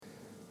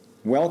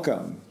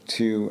Welcome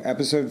to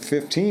episode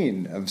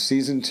 15 of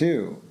season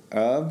 2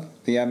 of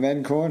the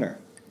MN Corner.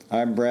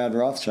 I'm Brad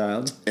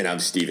Rothschild. And I'm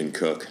Stephen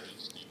Cook.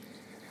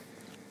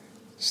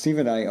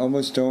 Stephen, I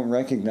almost don't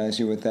recognize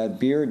you with that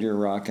beard you're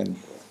rocking.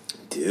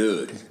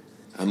 Dude,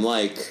 I'm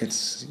like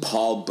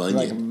Paul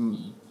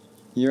Bunyan.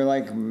 You're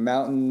like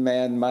Mountain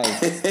Man Mike.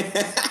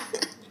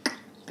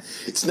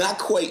 It's not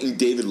quite in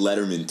David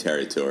Letterman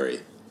territory,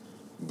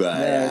 but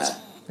yeah,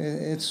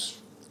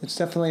 it's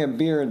definitely a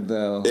beard,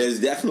 though. There's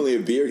definitely a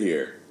beard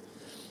here.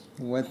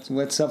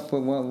 What's up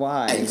with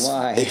why?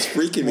 Why? It's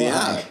freaking me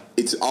out.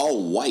 It's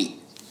all white.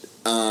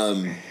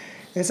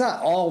 It's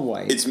not all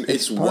white.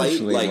 It's white,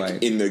 like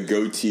white. In the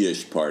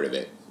goatee-ish part of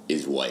it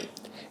is white.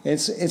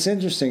 It's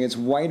interesting. It's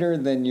whiter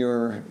than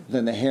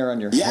the hair on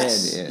your head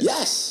is.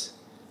 Yes.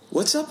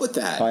 What's up with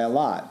that? By a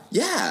lot.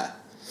 Yeah.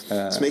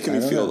 It's making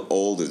me feel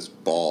old as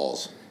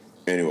balls.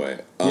 Anyway.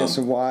 Yeah.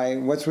 So why?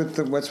 What's with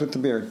the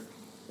beard?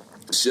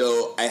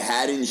 So I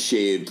hadn't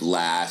shaved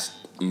last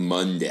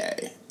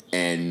Monday,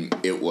 and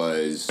it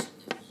was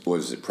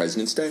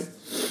President's Day,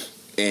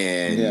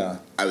 and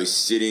I was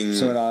sitting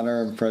in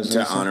honor of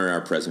presidents, to honor our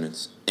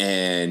presidents,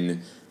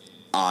 and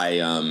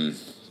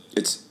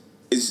it's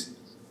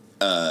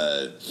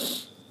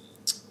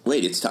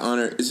to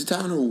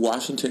honor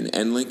Washington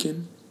and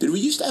Lincoln? Did we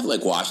used to have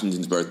like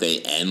Washington's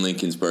birthday and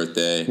Lincoln's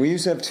birthday? We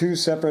used to have two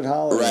separate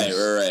holidays.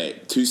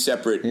 Right. Two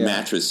separate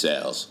mattress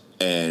sales.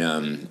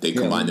 And they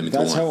combined them into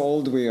one. That's how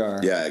old we are.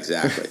 Yeah,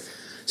 exactly.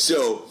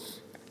 So,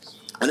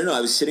 I don't know.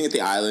 I was sitting at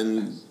the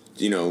island,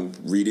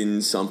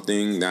 reading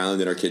something. The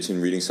island in our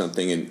kitchen, reading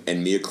something,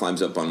 and Mia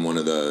climbs up on one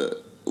of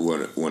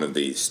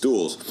the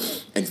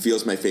stools and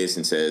feels my face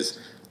and says,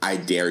 "I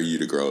dare you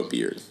to grow a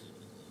beard."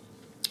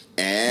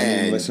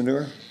 And you listen to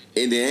her?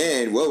 In the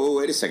end, whoa,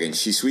 wait a second.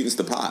 She sweetens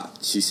the pot.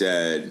 She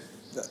said,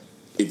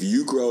 "If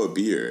you grow a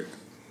beard,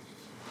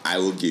 I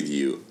will give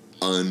you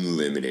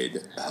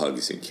unlimited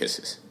hugs and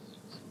kisses."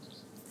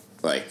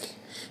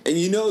 And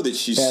you know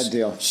that bad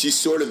deal. She's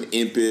sort of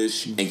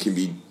impish and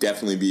can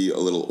definitely be a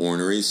little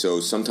ornery. So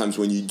sometimes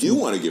when you do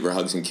want to give her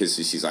hugs and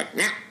kisses, she's like,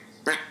 nah.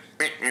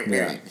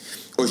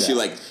 Or she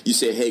you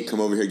say, "Hey,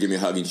 come over here, give me a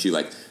hug," and she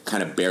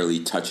kind of barely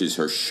touches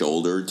her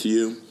shoulder to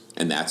you,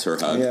 and that's her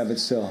hug. Yeah, but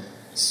still,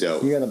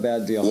 so you got a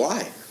bad deal.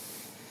 Why?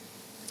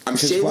 I'm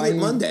shaving it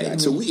Monday.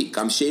 It's a week.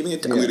 I'm shaving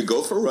it. I'm going to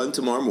go for a run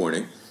tomorrow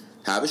morning,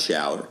 have a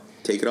shower,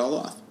 take it all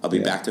off. I'll be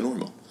back to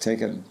normal.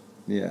 Take it.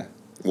 Yeah.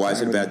 Why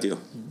is it a bad deal?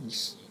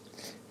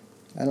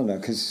 I don't know,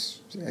 because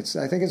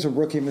I think it's a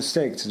rookie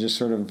mistake to just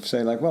sort of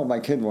say well,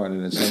 my kid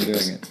wanted it, so I'm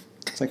doing it.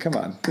 It's like, come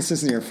on, this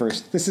isn't your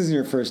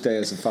first day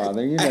as a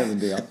father. You know the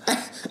deal.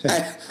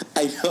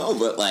 I know,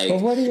 but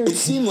what do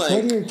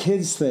your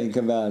kids think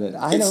about it?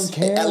 I don't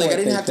care. I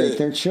didn't have to.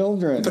 They're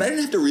children. But I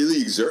didn't have to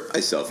really exert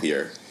myself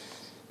here.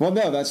 Well,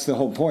 no, that's the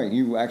whole point.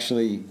 You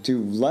actually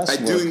do less.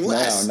 I'm doing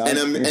less, and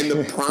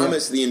the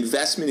promise, the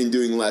investment in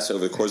doing less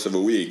over the course of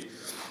a week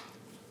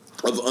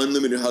of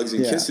unlimited hugs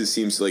and kisses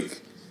seems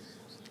like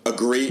a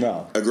great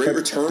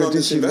return on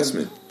this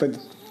investment. But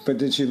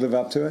did she live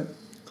up to it?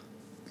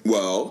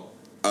 Well,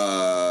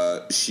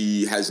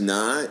 she has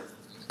not.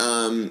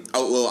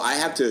 I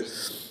have to.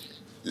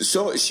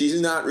 So she's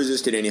not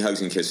resisted any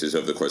hugs and kisses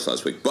over the course of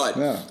last week, but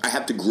I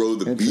have to grow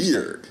the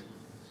beard.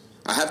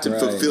 I have to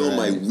fulfill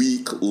my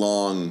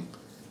week-long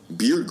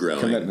beard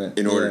growing commitment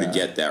in order to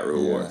get that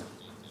reward. Yeah.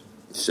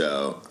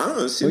 So I don't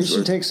know. You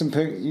should take some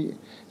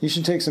you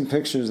should take some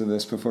pictures of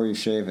this before you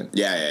shave it.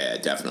 Yeah,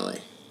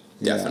 definitely.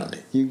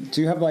 Definitely.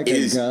 Do you have a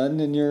gun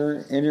in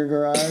your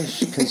garage?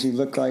 Because you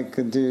look like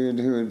a dude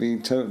who would be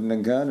toting a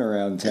gun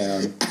around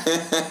town.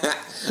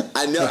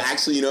 I know.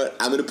 Actually, you know what?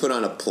 I'm going to put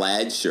on a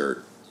plaid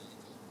shirt.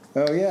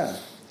 Oh yeah.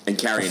 And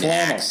carry an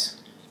axe.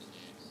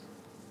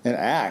 An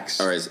axe.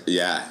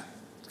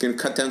 Going to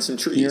cut down some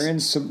trees.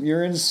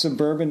 You're in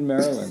suburban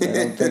Maryland. I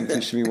don't think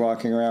you should be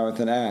walking around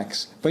with an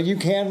axe. But you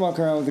can walk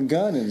around with a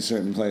gun in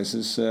certain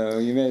places, so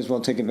you may as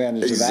well take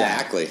advantage of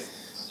that. Exactly.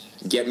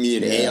 Get me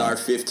an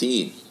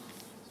AR-15.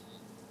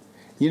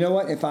 You know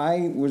what? If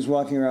I was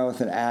walking around with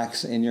an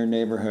axe in your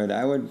neighborhood,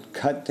 I would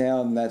cut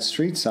down that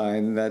street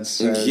sign that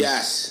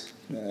says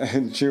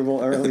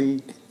Jubal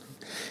Early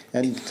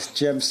and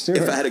Jeb Stewart.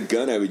 If I had a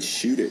gun, I would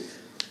shoot it.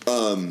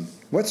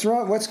 What's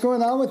wrong? What's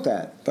going on with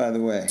that, by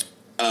the way?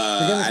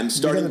 I'm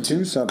starting to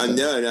do something.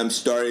 I'm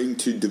starting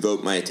to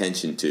devote my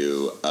attention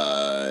to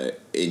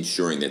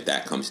ensuring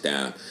that comes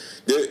down.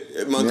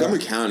 Montgomery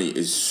County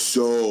is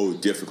so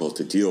difficult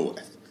to deal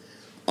with.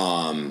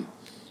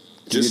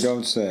 You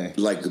don't say.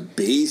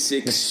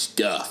 Basic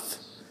stuff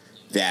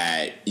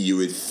that you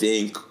would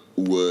think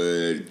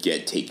would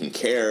get taken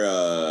care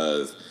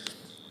of.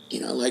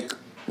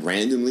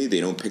 Randomly they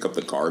don't pick up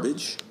the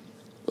garbage.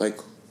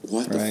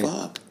 What the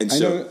fuck? And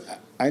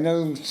I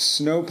know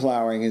snow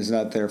plowing is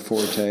not their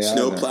forte.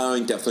 Snow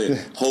plowing, definitely.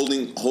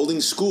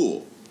 holding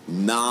school,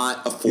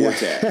 not a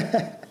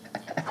forte.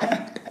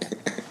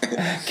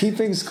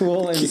 Keeping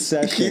school in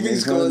session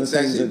is one of the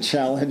things that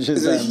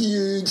challenges them. It's a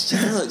huge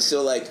challenge.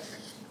 So,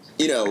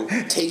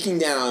 taking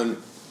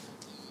down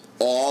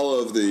all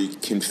of the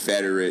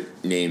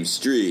Confederate named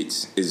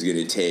streets is going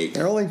to take...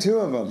 There are only 2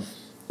 of them.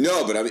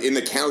 No, but in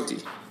the county.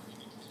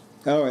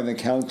 Oh, in the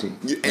county.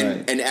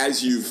 And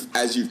as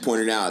you've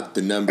pointed out,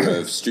 the number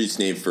of streets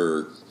named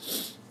for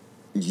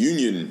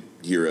Union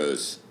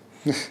heroes,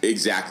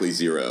 exactly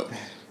 0.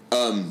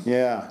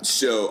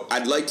 So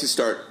I'd like to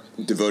start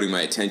devoting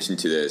my attention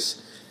to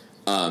this.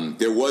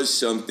 There was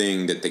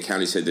something that the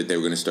county said that they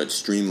were going to start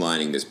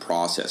streamlining this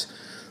process.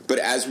 But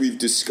as we've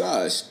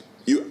discussed,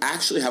 you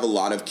actually have a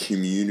lot of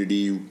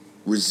community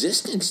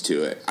resistance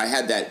to it. I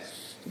had that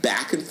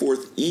back and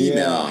forth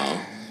email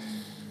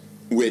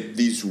with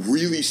these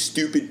really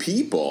stupid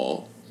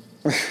people.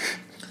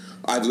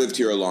 I've lived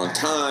here a long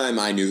time.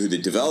 I knew who the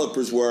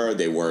developers were.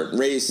 They weren't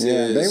racist.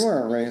 Yeah, they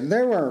weren't racist.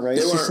 They weren't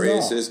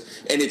racist.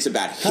 And it's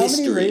about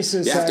history.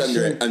 You have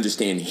to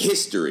understand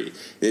history.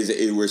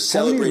 We're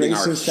celebrating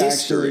our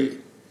history.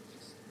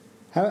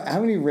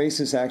 How many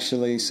racists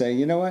actually say,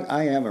 you know what,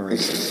 I am a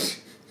racist?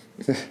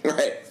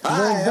 Right. There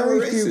are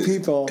very few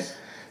people.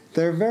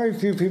 There are very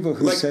few people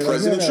who say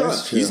President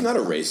Trump. He's not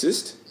a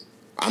racist.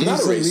 I'm not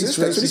a racist.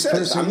 That's what he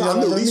says. I'm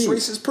the least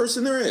racist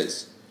person there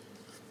is.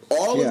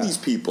 All of these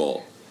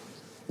people.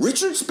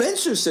 Richard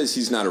Spencer says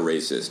he's not a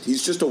racist.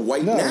 He's just a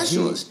white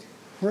nationalist.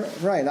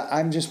 Right.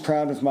 I'm just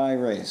proud of my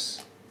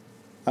race.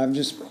 I'm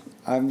just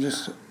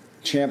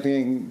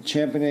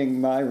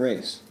championing my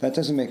race. That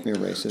doesn't make me a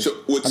racist. So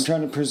I'm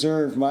trying to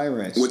preserve my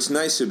race. What's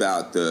nice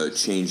about the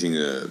changing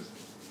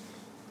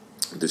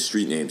the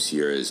street names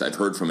here is I've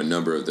heard from a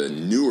number of the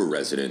newer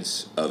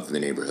residents of the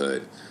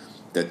neighborhood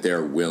that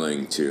they're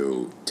willing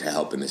to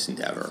help in this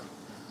endeavor.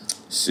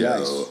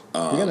 So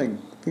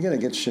we gotta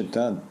get shit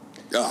done.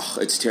 Oh,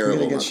 it's terrible.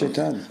 We gotta get shit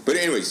done. But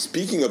anyway,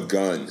 speaking of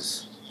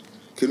guns,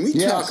 can we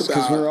talk about?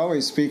 Because we're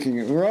always speaking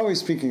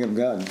of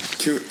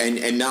guns.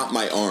 And not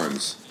my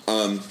arms.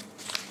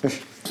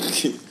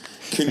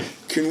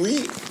 Can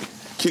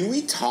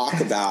we talk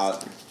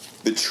about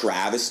the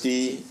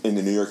travesty in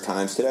the New York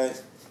Times today?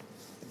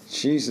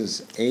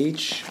 Jesus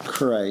H.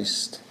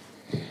 Christ.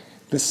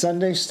 The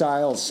Sunday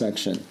Styles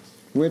section,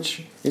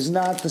 which is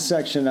not the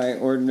section I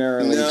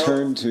ordinarily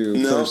turn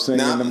to first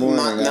thing in the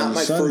morning on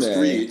my Sunday. First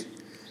read.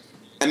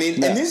 I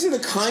mean, and these are the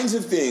kinds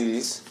of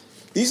things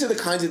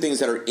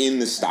that are in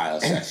the style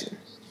section.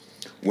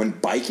 When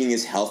biking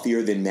is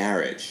healthier than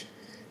marriage.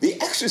 The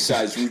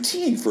exercise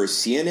routine for a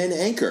CNN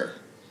anchor.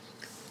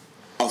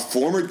 A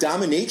former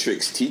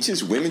dominatrix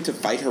teaches women to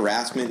fight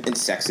harassment and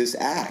sexist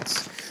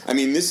acts. I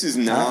mean, this is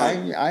not...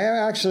 I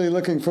am actually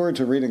looking forward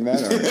to reading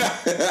that article.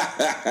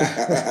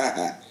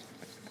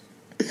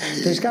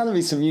 There's got to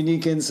be some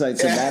unique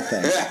insights in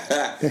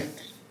that thing.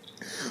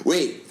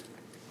 Wait,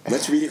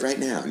 let's read it right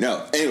now.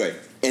 No, anyway.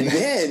 And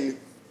then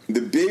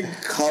the big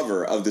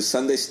cover of the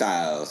Sunday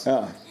Styles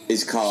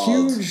is called...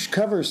 Huge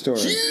cover story.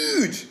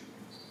 Huge!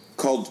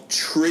 Called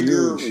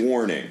Trigger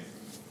Warning.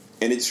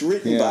 And it's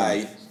written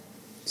by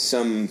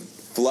some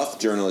fluff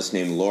journalist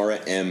named Laura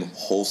M.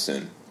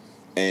 Holson.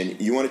 And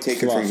you want to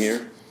take it from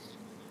here?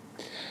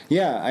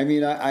 Yeah, I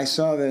mean, I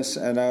saw this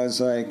and I was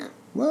like,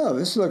 whoa,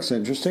 this looks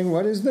interesting.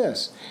 What is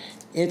this?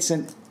 It's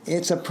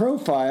a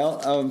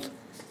profile of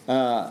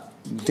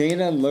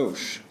Dana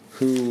Loesch,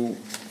 who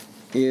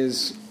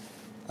is,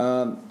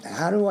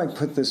 how do I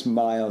put this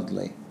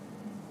mildly,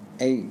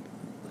 a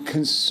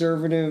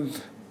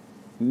conservative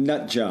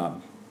nut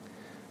job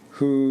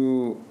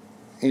who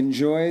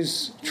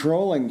enjoys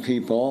trolling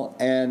people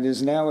and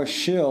is now a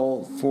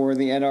shill for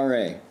the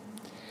NRA.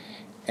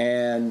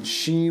 And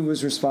she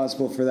was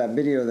responsible for that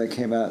video that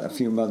came out a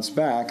few months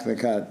back that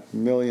got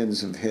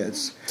millions of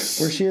hits,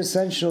 where she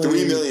essentially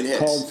 3 million hits.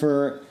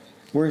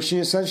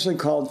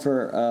 called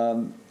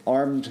for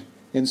armed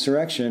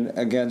insurrection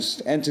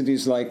against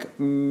entities like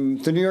the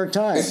New York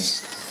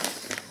Times.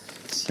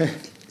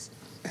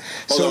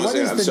 Hold on a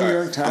second. I'm sorry. New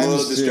York Times I'm a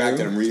little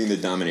distracted. I'm reading the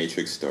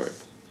dominatrix story.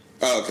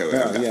 Oh, okay.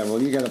 Okay. Yeah, well,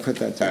 you got to put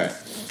that down.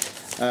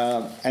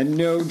 And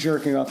no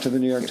jerking off to the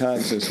New York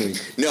Times this week.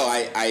 No,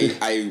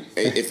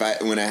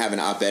 when I have an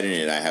op-ed in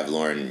it, I have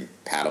Lauren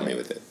paddle me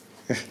with it.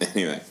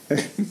 Anyway.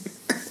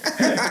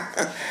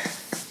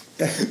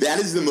 That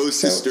is the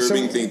most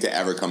disturbing thing to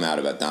ever come out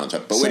about Donald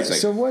Trump. But wait a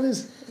second.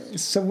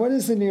 So what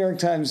does the New York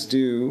Times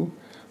do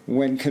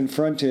when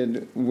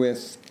confronted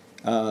with,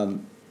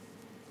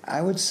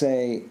 I would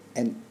say,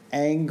 an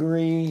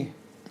angry...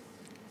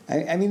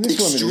 I mean, this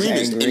woman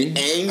is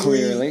angry.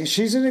 Clearly,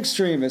 she's an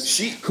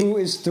extremist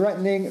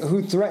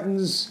who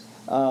threatens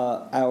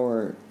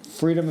our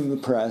freedom of the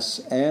press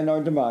and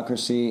our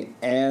democracy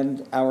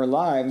and our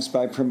lives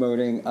by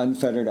promoting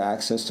unfettered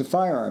access to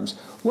firearms.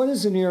 What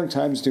does the New York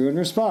Times do in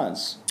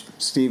response,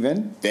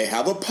 Stephen? They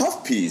have a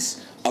puff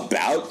piece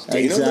about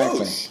Dana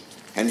Loesch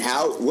and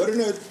what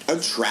an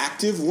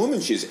attractive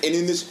woman she is, and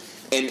in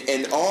this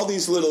and all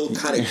these little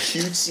kind of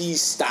cutesy,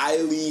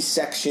 styly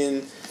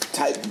section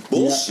type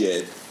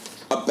bullshit. Yeah.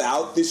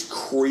 About this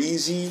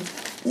crazy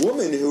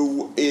woman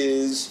who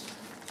is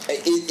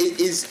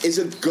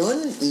a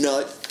gun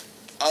nut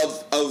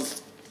of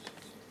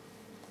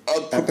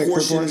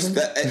proportions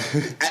that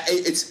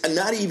it's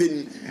not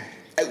even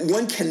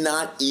one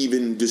cannot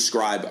even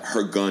describe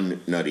her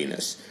gun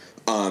nuttiness.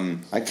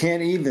 I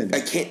can't even.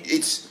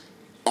 It's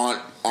on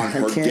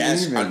her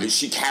desk.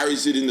 She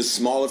carries it in the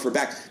small of her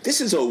back.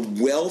 This is a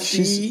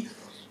wealthy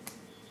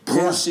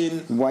person,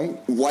 white,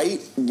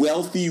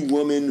 wealthy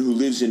woman who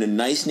lives in a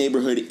nice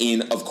neighborhood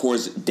in, of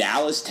course,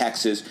 Dallas,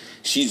 Texas.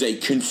 She's a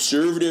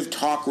conservative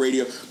talk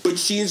radio, but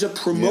she is a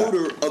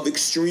promoter of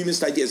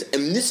extremist ideas.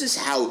 And this is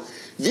how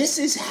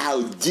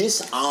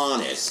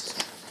dishonest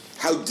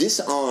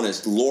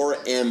Laura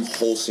M.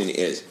 Holson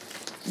is.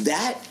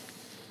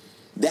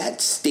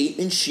 That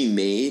statement she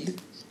made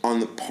on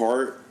the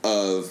part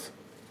of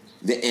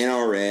the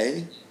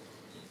NRA,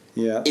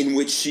 in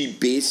which she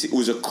basically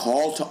was a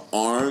call to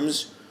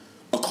arms,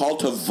 a call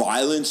to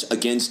violence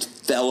against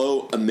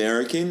fellow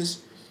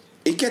Americans,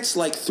 it gets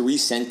like 3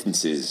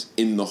 sentences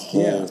in the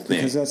whole thing.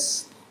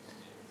 Because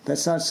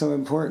that's not so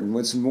important.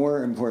 What's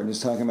more important is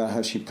talking about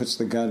how she puts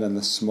the gun on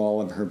the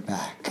small of her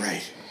back.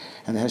 Right.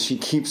 And how she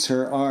keeps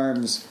her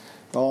arms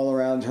all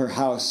around her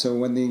house, so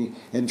when the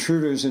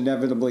intruders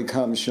inevitably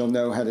come, she'll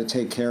know how to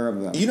take care of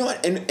them. You know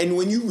what? And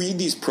when you read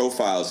these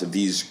profiles of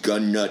these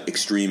gun nut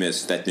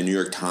extremists that the New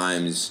York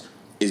Times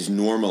is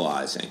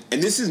normalizing,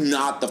 and this is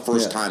not the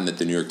first time that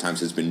the New York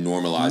Times has been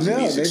normalizing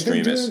these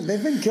extremists.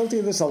 They've been guilty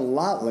of this a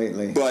lot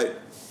lately. But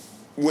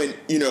when,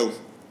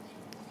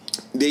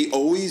 they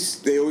always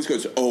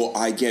go,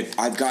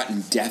 I've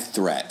gotten death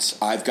threats.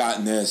 I've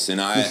gotten this, and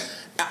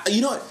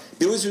you know what?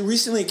 There was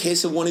recently a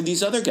case of one of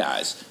these other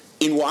guys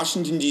in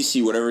Washington,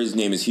 D.C., whatever his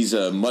name is. He's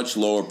a much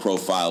lower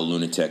profile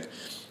lunatic.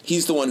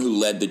 He's the one who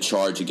led the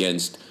charge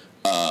against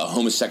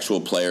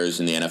homosexual players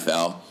in the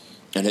NFL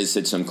and has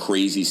said some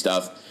crazy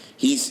stuff.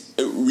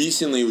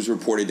 Recently it was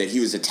reported that he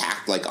was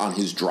attacked on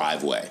his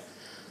driveway.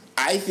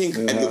 I think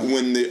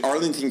when the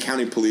Arlington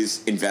County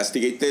Police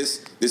investigate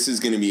this is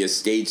going to be a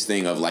stage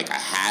thing of a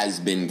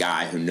has-been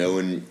guy who no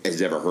one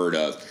has ever heard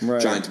of.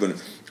 Right.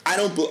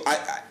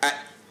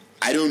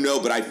 I don't know,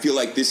 but I feel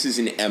like this is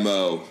an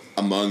MO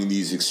among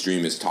these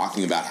extremists,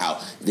 talking about how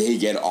they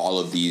get all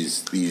of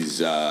these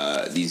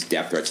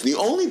death threats. The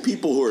only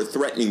people who are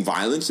threatening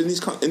violence in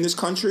this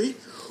country,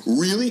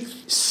 really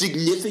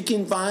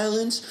significant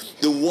violence,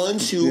 the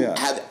ones who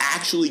have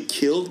actually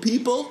killed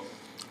people,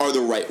 are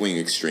the right-wing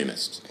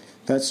extremists.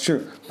 That's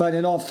true. But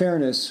in all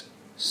fairness,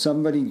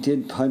 somebody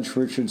did punch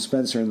Richard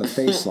Spencer in the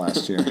face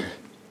last year.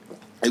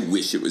 I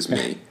wish it was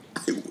me.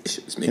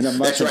 In a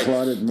much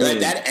applauded movie.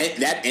 That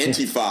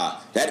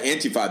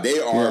Antifa, they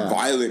are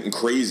violent and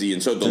crazy,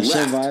 and so they're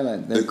left, so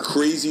violent. The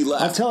crazy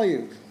left. I'll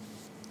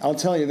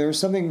tell you, there was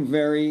something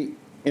very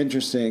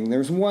interesting.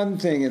 There's one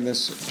thing in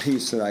this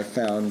piece that I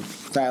found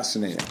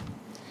fascinating,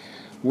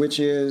 which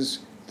is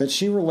that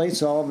she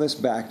relates all of this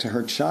back to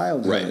her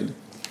childhood,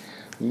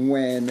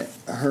 when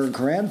her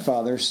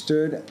grandfather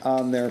stood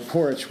on their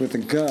porch with a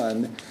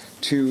gun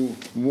to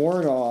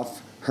ward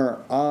off her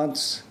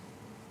aunt's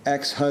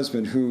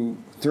ex-husband who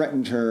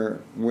threatened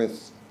her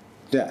with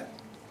death.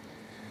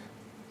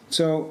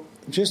 So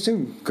just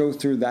to go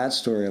through that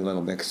story a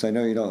little bit, because I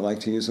know you don't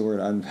like to use the word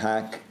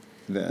unpack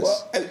this.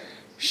 Well,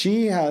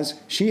 she has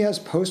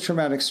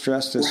post-traumatic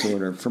stress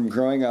disorder from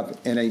growing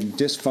up in a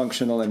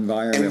dysfunctional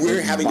environment, and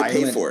we're having to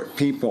pay for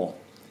it.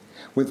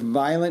 With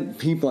violent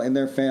people in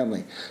their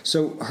family.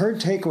 So her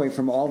takeaway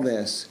from all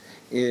this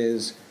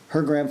is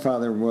her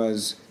grandfather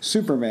was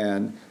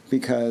Superman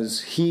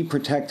because he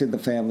protected the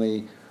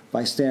family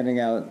by standing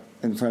out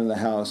in front of the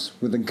house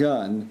with a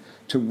gun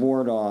to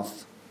ward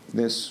off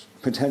this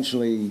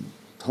potentially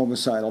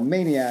homicidal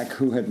maniac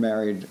who had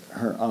married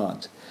her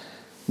aunt.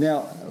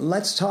 Now,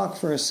 let's talk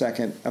for a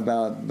second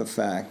about the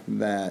fact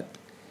that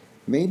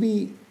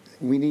maybe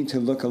we need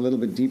to look a little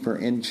bit deeper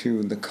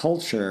into the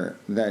culture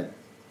that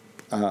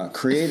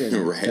created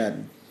that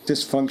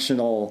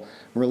dysfunctional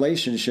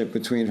relationship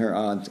between her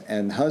aunt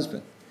and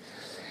husband.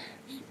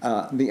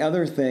 The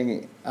other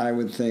thing I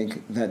would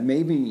think that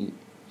maybe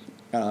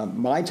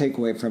my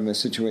takeaway from a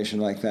situation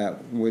like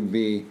that would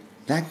be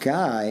that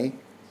guy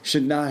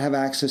should not have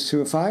access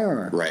to a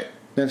firearm. Right.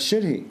 Now,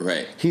 should he?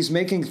 Right. He's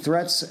making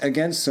threats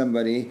against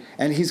somebody,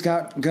 and he's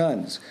got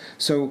guns.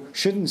 So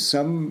shouldn't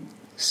some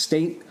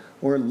state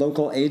or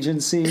local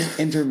agency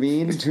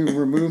intervene to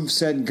remove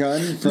said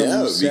gun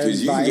from said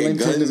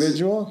violent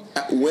individual?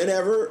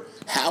 Whenever,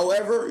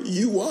 however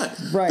you want.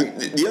 Right.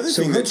 The other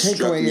thing that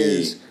struck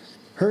me...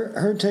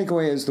 Her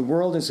takeaway is the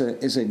world is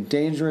a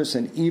dangerous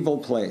and evil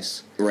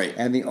place. Right.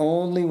 And the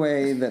only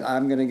way that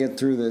I'm going to get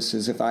through this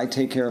is if I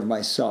take care of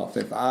myself,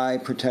 if I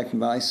protect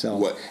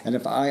myself, and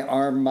if I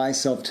arm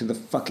myself to the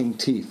fucking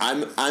teeth.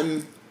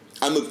 I'm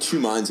of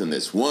two minds on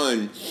this.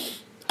 One,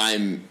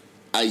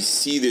 I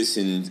see this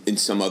in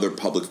some other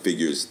public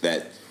figures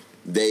that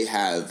they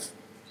have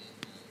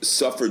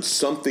suffered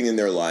something in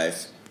their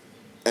life,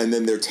 and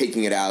then they're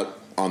taking it out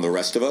on the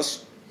rest of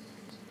us.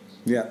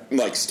 Yeah.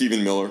 Like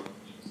Stephen Miller.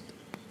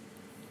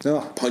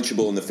 Oh,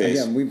 punchable in the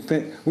face.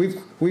 Again,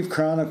 we've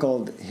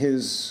chronicled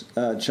his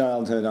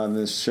childhood on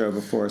this show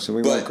before, so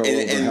we won't go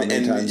over how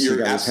many times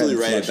you're absolutely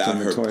right about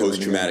her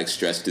post-traumatic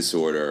stress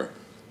disorder.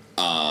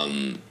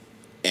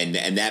 and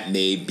that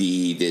may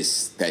be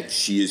this, that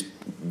she is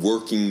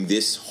working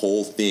this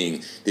whole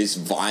thing, this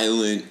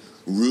violent,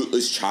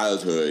 rootless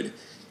childhood,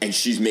 and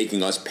she's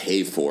making us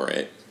pay for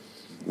it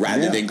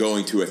rather than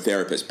going to a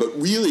therapist. But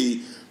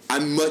really,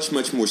 I'm much,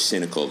 much more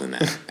cynical than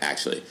that,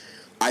 actually.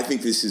 I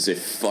think this is a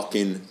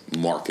fucking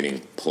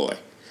marketing ploy.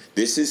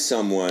 This is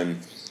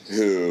someone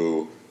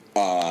who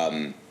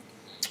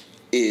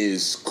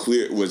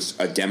was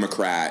a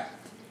Democrat,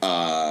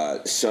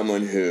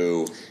 someone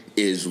who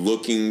is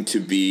looking to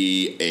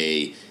be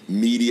a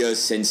media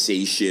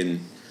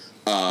sensation,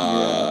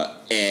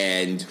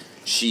 and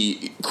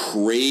she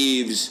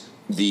craves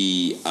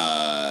the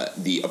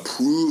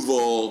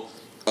approval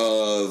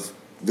of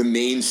the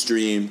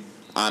mainstream.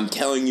 I'm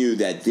telling you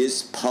that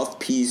this puff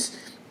piece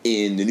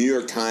in the New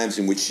York Times,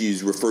 in which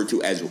she's referred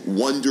to as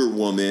Wonder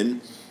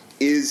Woman,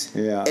 is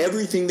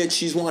everything that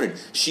she's wanted.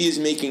 She is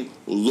making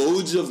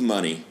loads of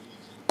money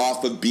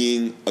off of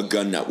being a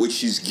gun nut. What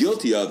she's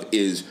guilty of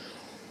is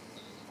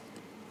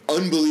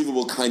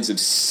unbelievable kinds of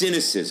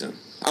cynicism.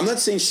 I'm not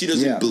saying she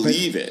doesn't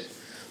believe it,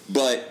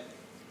 but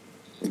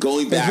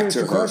going back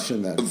to her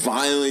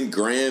violent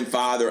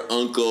grandfather,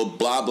 uncle,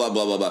 blah, blah,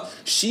 blah, blah, blah,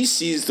 she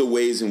sees the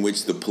ways in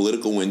which the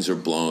political winds are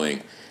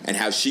blowing and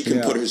how she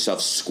can put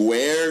herself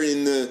square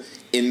in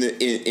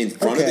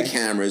front of the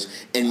cameras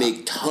and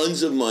make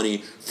tons of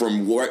money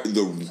from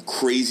the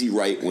crazy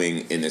right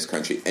wing in this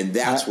country. And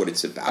that's what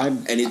it's about.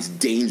 And it's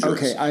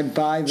dangerous. Okay, I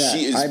buy that.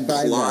 She is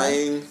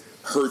plying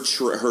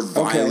her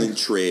violent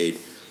trade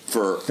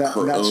for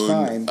her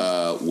own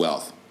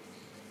wealth.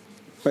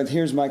 But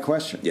here's my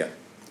question. Yeah.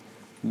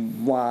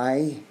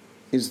 Why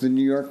is the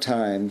New York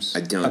Times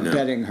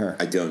abetting her?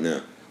 I don't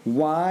know.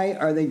 Why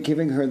are they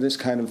giving her this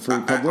kind of free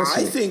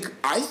publicity?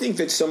 I think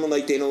that someone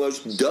like Dana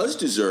Loesch does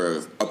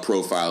deserve a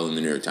profile in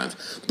the New York Times,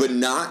 but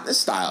not in the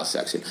style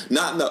section.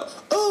 Not in the,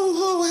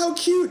 how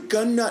cute,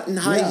 gun nut and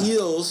high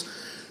heels.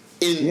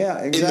 In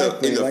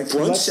the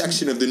front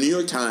section of the New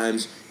York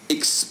Times,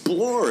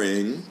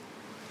 exploring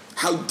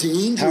how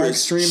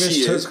dangerous she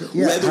is,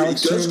 whether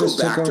it does go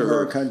back to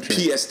her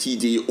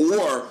PSTD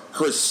or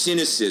her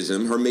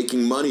cynicism, her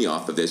making money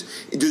off of this.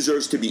 It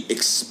deserves to be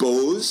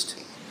exposed.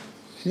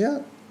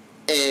 Yeah.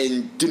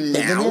 And denounced. But the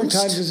New York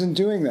Times isn't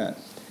doing that.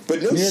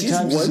 But no, she's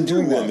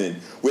Wonder Woman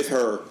with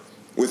her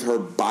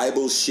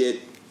Bible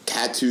shit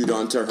tattooed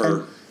onto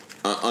her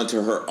arm. On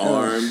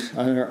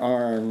her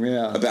arm,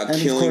 yeah. About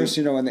and killing of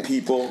course,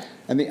 people.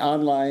 And the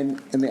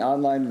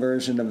online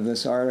version of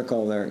this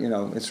article, there,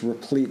 it's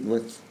replete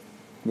with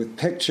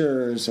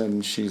pictures,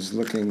 and she's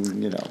looking,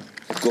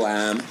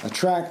 glam,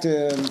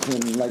 attractive,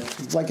 and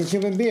like a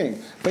human being.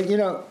 But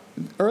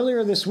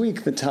earlier this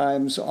week, the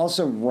Times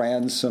also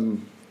ran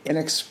some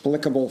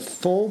inexplicable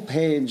full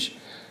page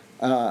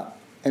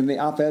in the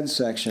op-ed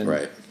section,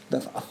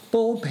 a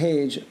full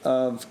page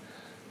of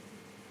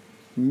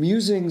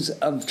musings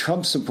of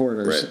Trump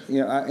supporters,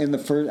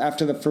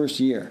 after the first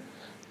year.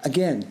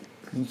 Again,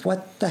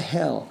 what the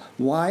hell?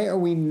 Why are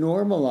we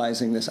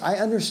normalizing this? I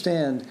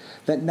understand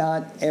that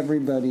not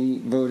everybody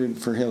voted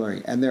for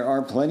Hillary, and there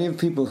are plenty of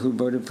people who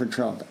voted for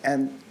Trump.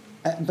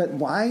 But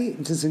why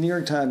does the New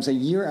York Times, a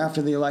year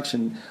after the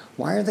election,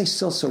 why are they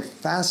still so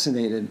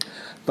fascinated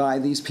by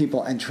these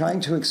people and trying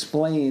to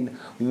explain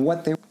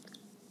what they...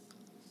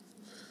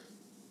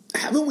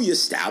 Haven't we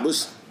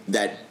established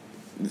that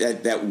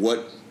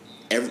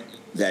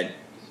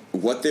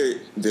what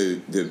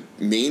the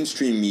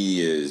mainstream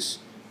media's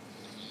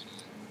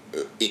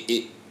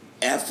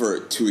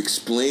effort to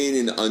explain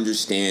and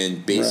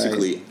understand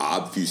basically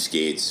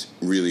obfuscates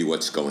really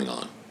what's going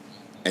on,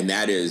 and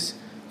that is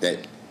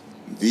that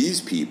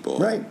these people,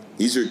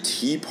 these are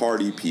Tea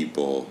Party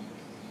people,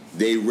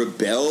 they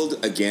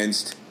rebelled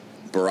against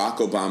Barack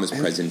Obama's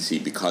presidency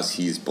because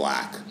he is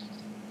black.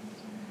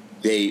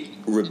 They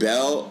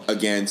rebel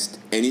against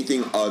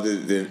anything other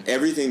than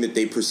everything that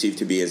they perceive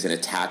to be as an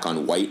attack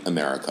on white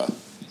America.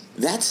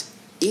 That's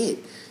it.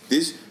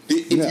 If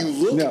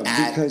you look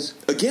at,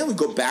 again, we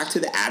go back to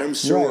the Adam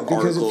Serwer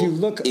article if you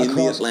look in The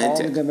across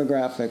Atlantic. All the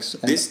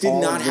demographics, and this did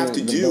not have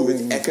to do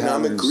with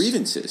economic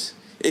grievances.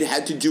 It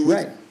had to do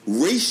with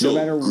racial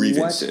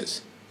grievances.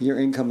 What your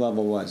income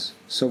level was.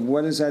 So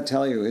what does that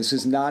tell you? This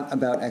is not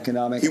about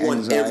economic anxiety. He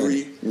won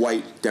every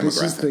white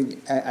demographic.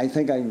 I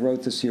think I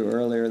wrote this to you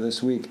earlier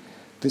this week.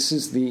 This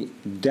is the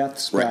death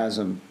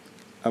spasm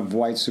of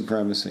white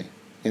supremacy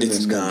in this country.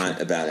 It's not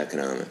about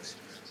economics.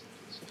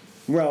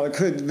 Well,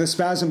 the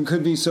spasm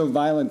could be so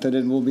violent that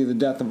it will be the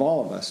death of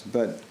all of us.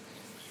 But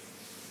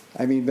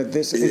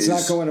it's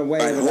not going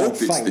away. I hope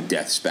it's the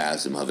death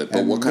spasm of it.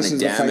 But what kind of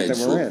damage? This is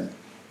the fight that we're in.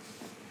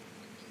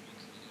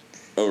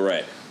 Oh,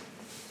 right.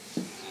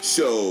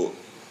 So,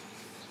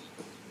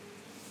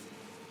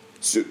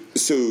 Dean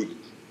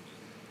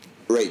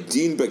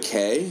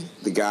Baquet,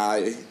 the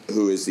guy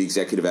who is the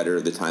executive editor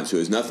of the Times, who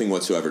has nothing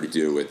whatsoever to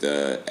do with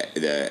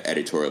the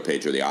editorial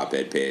page or the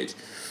op-ed page,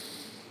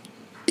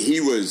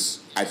 he was,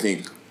 I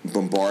think,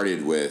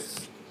 bombarded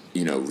with,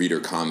 reader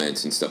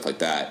comments and stuff like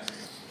that.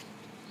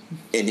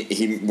 And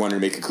he wanted to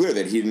make it clear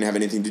that he didn't have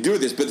anything to do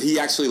with this, but he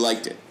actually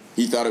liked it.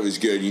 he thought it was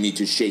good. You need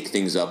to shake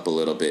things up a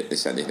little bit,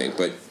 this kind of thing.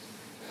 But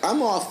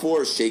I'm all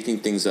for shaking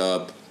things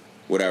up,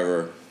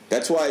 whatever.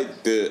 That's why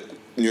the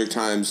New York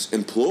Times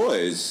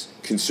employs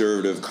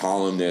conservative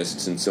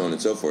columnists and so on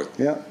and so forth.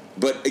 Yeah.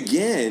 But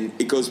again,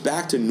 it goes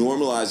back to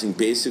normalizing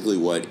basically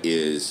what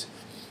is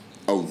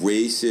a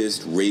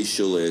racist,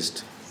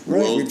 racialist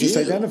worldview. We just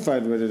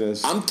identified what it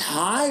is. I'm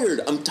tired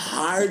of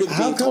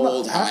being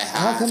told I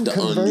have to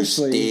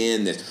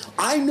understand this.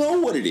 I know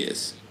what it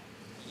is.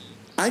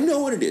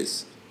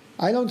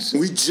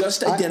 We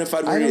just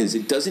identified what it is.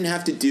 It doesn't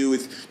have to do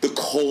with the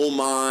coal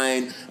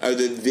mine or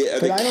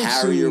the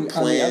carrier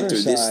plant or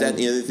this, that, and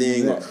the other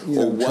thing, or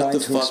what the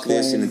fuck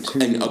this and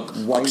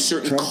a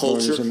certain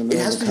culture. It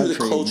has to do with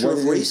the culture of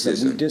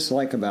racism. That we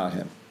dislike about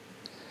him.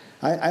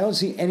 I don't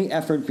see any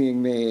effort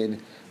being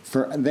made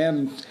for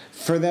them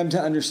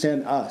to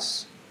understand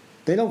us.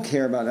 They don't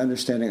care about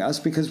understanding us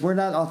because we're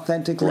not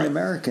authentically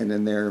American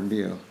in their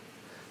view.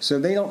 So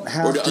they don't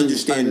have to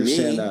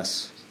understand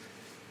us.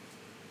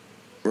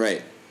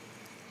 Right.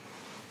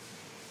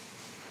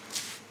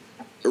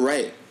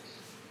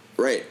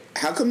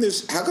 How come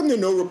there are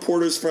no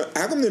reporters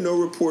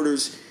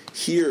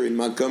here in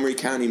Montgomery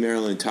County,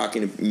 Maryland,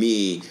 talking to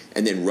me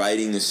and then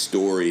writing the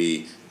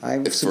story for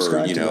the it's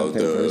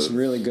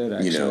really good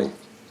actually.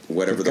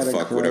 Whatever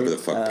the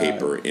fuck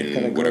paper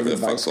in whatever the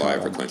fuck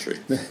flyover country.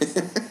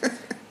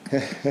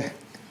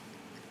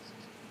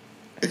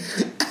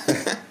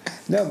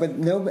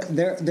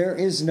 There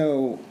is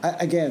no.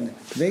 Again,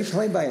 they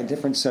play by a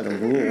different set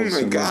of rules.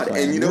 Oh my God!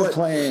 And you know what? We're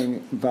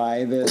playing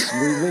by this.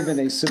 We live in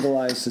a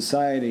civilized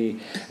society,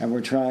 and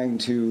we're trying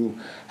to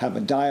have a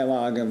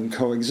dialogue and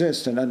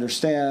coexist and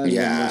understand.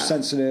 And we're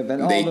sensitive,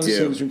 and all those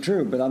things are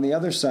true. But on the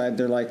other side,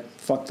 they're like,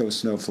 "Fuck those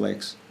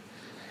snowflakes,"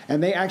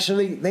 and they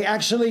actually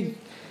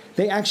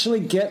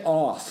get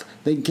off.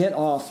 They get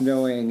off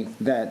knowing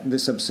that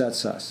this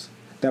upsets us,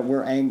 that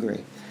we're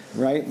angry.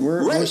 Right?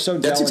 We're so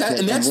delicate.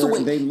 And that's the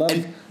way. They love.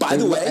 And by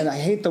the way, and I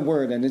hate the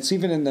word, and it's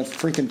even in the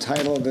freaking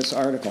title of this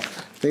article.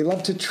 They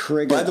love to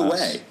trigger us. By the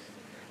way,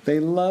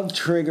 they love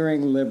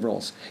triggering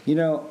liberals.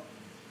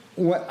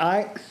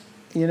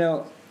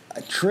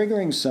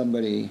 Triggering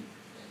somebody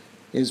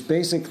is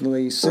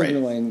basically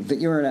signaling that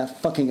you're a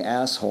fucking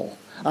asshole.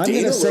 I'm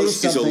going to say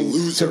something.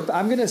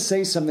 I'm going to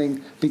say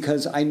something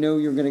because I know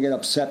you're going to get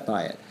upset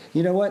by it.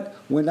 You know what?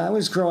 When I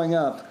was growing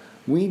up,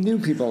 we knew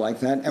people like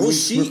that, and we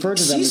referred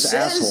to them as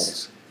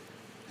assholes.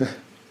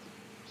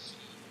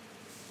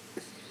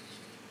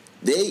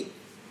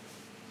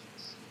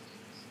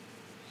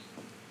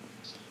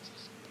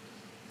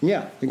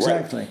 Yeah,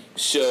 exactly. Right.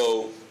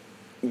 So,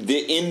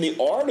 in the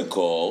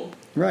article,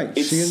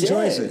 she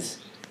enjoys it.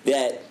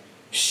 That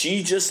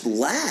she just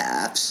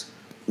laughs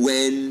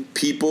when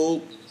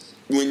people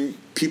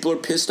are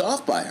pissed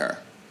off by her.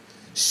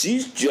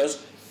 She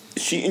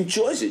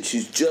enjoys it.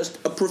 She's just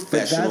a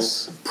professional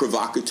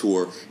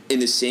provocateur in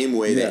the same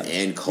way that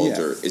Ann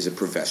Coulter is a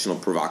professional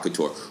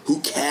provocateur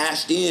who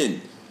cashed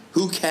in.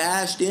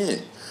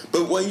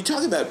 But when you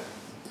talk about,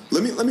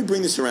 let me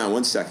bring this around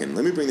 1 second.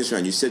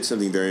 You said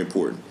something very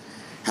important.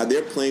 How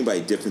they're playing by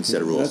a different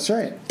set of rules. That's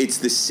right. It's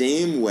the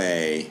same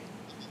way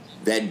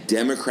that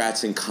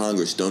Democrats in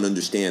Congress don't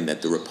understand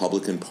that the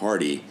Republican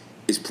Party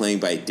is playing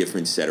by a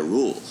different set of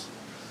rules.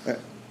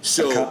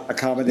 So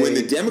when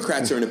the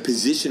Democrats are in a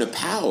position of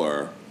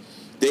power,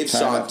 they've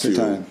sought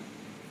to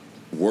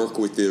work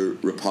with the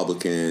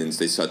Republicans.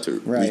 They sought to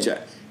reach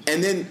out,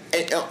 and then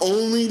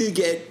only to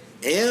get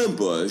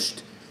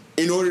ambushed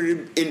in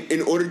order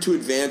to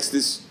advance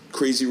this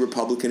crazy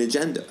Republican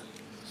agenda.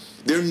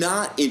 They're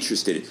not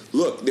interested.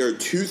 Look, there are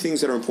two things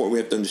that are important we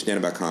have to understand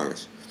about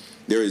Congress.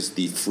 There is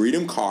the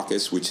Freedom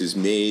Caucus, which is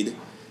made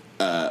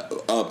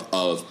up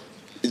of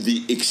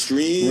the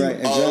extreme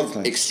of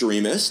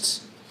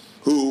extremists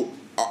who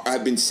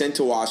have been sent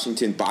to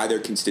Washington by their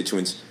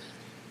constituents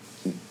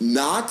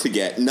not to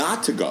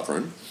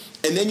govern.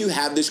 And then you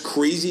have this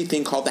crazy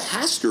thing called the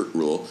Hastert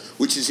Rule,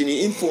 which is an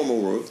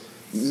informal rule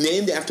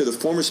named after the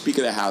former Speaker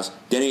of the House,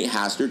 Denny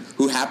Hastert,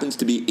 who happens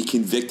to be a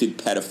convicted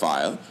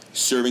pedophile,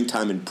 serving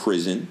time in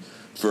prison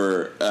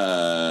for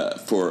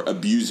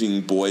abusing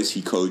boys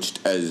he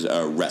coached as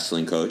a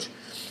wrestling coach.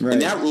 Right.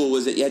 And that rule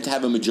was that you had to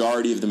have a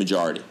majority of the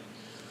majority.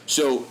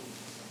 So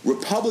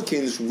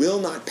Republicans will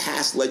not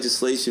pass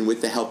legislation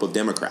with the help of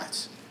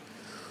Democrats.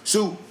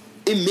 So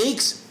it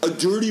makes a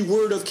dirty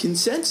word of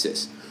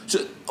consensus.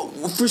 So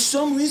for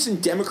some reason,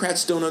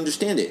 Democrats don't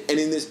understand it, and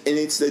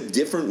it's a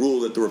different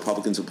rule that the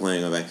Republicans are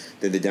playing on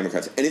than the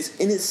Democrats. And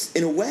it's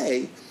in a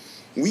way,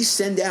 we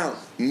send out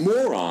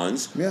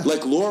morons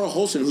like Laura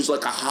Holson, who's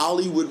like a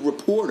Hollywood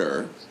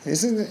reporter,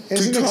 isn't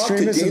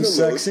extremism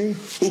sexy?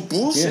 Who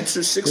bullshits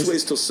her 6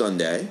 ways till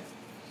Sunday.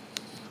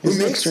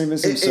 Isn't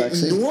extremism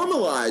sexy? It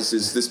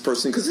normalizes this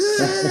person because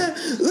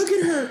look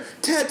at her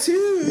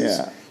tattoos.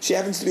 Yeah. She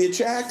happens to be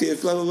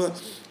attractive. Blah blah blah.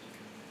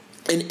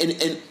 And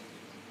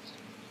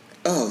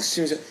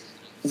seriously,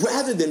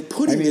 rather than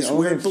putting this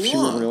where it belongs. She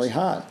was really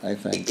hot, I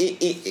think.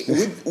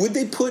 Would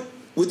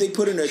would they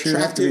put an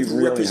attractive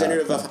really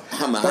representative of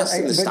Hamas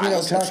in the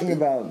style? Talking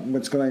about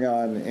what's going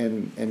on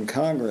in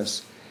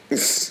Congress,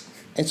 it's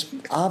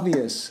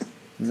obvious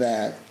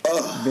that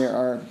there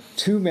are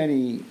too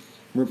many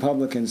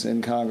Republicans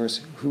in Congress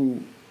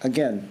who,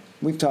 again,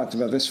 we've talked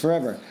about this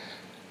forever.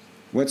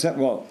 What's that?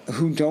 Well,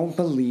 who don't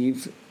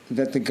believe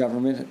that the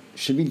government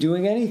should be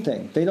doing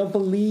anything. They don't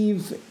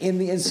believe in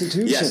the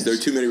institutions. Yes, there are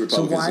too many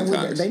Republicans in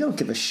Congress. They don't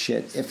give a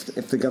shit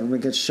if the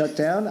government gets shut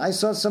down. I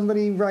saw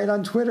somebody write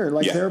on Twitter,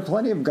 there are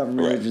plenty of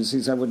government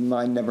agencies I wouldn't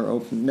mind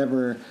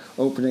never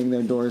opening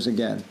their doors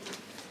again.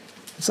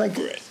 It's like,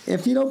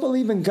 if you don't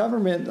believe in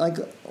government,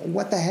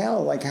 what the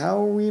hell?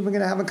 How are we even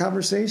going to have a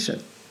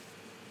conversation?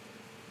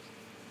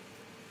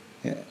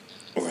 Yeah.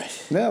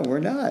 Right. No, we're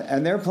not.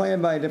 And they're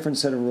playing by a different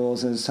set of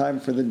rules, and it's time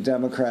for the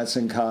Democrats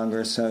in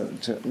Congress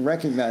to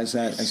recognize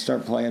that and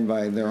start playing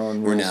by their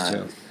own rules,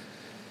 too.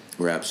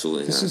 We're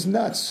absolutely This is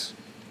nuts.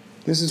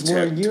 This is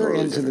we're a year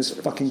into this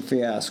fucking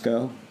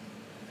fiasco.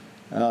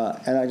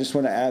 And I just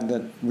want to add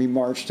that we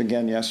marched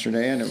again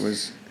yesterday, and it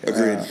was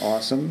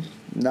awesome.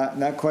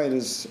 Not quite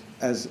as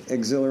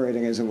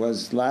exhilarating as it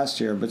was last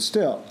year, but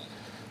still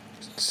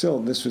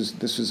this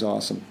was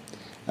awesome.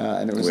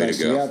 And it was nice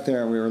to be out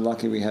there, and we were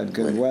lucky we had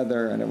good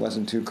weather, and it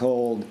wasn't too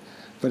cold.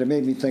 But it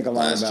made me think a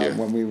lot about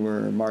when we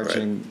were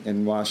marching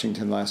in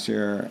Washington last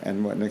year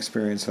and what an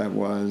experience that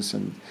was,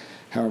 and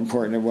how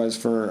important it was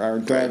for our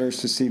daughters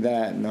to see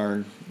that,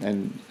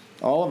 and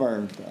all of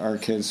our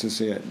kids to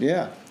see it.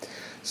 Yeah.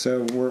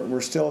 So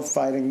we're still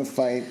fighting the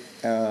fight.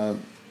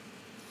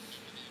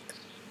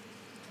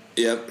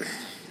 Yep.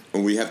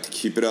 And we have to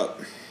keep it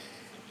up.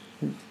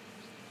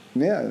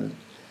 Yeah.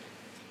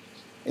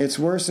 It's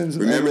worse in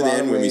Remember a lot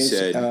then of when ways. we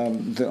said,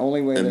 the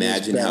only way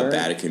imagine that how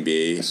bad it can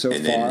be, so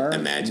and far, then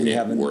imagine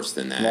it worse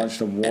than that.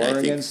 Launched a war and I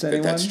think against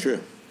anyone. That's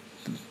true.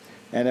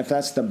 And if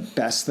that's the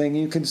best thing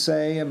you could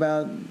say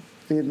about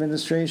the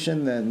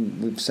administration, then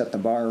we've set the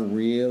bar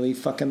really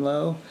fucking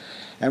low.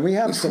 And we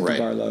have set the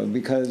bar low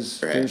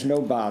because there's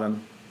no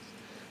bottom.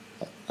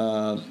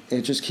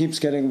 It just keeps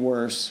getting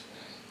worse.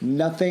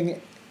 Nothing...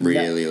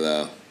 Really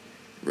low.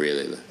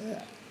 Really low.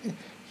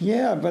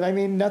 Yeah, but I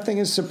mean, nothing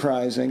is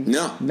surprising.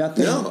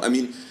 Nothing. No, I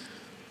mean,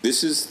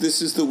 this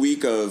is the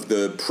week of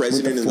the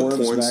president and the porn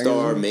magazine.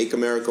 Star make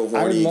America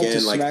horny again. I would love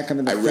to smack him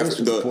in the face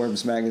with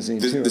Forbes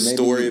magazine too. The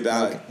story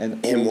about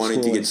him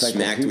wanting to get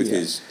smacked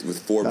with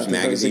Forbes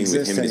magazine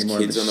with him and his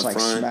kids on the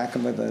front. Smack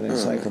him with an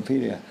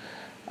encyclopedia.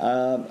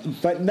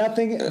 But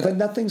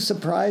nothing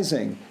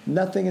surprising.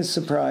 Nothing is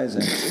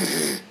surprising.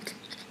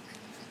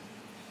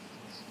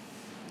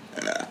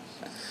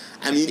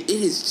 I mean, it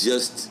is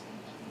just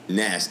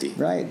nasty.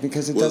 Right,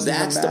 because it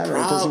doesn't matter. It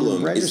doesn't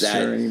even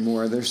register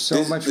anymore. There's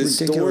so much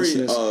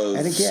ridiculousness. And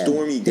again,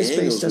 Stormy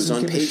Daniels was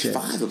on page 5 of the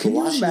Washington Post. Can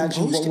you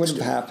imagine what would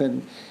have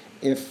happened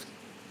if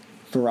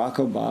Barack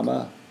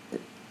Obama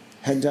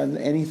had done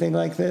anything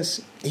like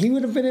this? He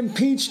would have been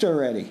impeached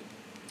already.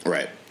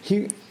 Right.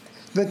 The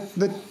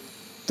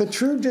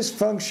true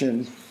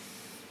dysfunction...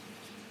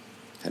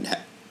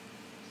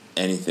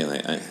 Anything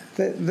like that.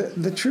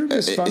 The true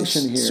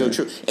dysfunction here so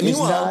true. And is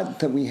not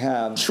that we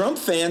have Trump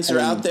fans are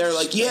out there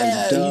like,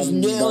 he's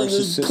nailing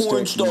his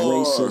porn star.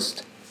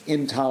 Racist,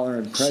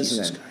 intolerant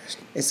president.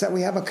 It's that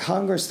we have a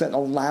Congress that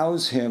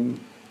allows him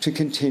to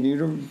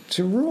continue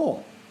to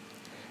rule.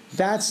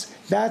 That's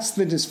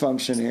the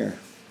dysfunction here.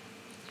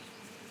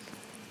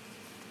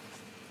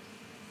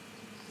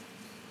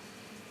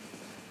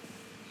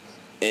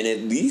 And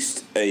at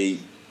least a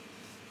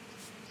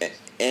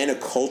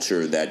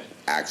culture that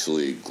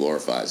actually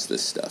glorifies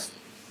this stuff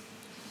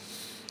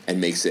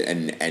and makes it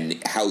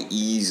and how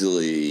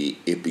easily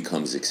it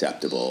becomes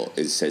acceptable.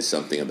 It says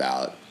something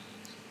about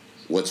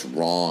what's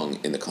wrong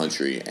in the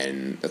country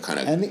and the kind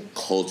of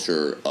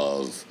culture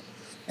of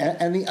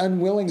and the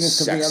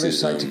unwillingness sexism, of the other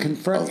side to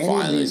confront any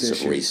violence, of these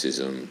issues.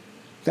 Racism.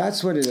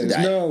 That's what it is.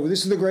 No,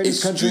 this is the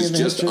greatest country in the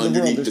history of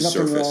the world. There's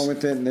nothing wrong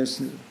with it. And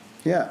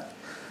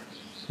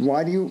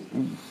why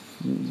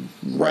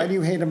do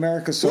you hate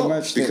America so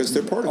much? Because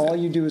they're part of all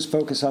you do is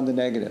focus on the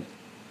negative.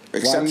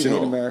 Exceptional. Why do you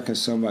hate America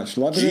so much?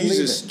 Love it or leave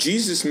it.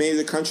 Jesus made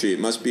the country. It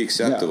must be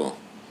acceptable.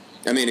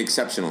 Yeah. I mean,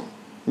 exceptional.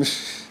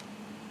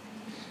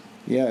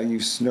 Yeah,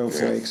 you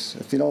snowflakes.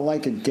 If you don't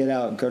like it, get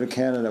out. Go to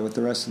Canada with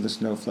the rest of the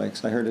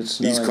snowflakes. I heard it's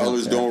snowing. These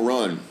colors don't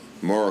run.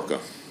 America.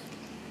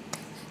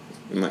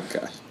 Oh my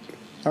God.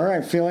 All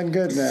right, feeling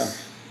good now.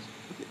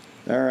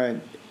 All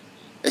right.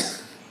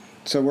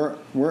 So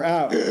we're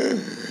out.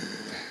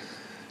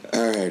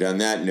 All right, on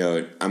that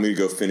note, I'm going to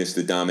go finish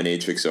the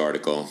Dominatrix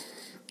article,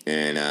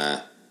 and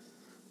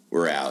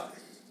we're out.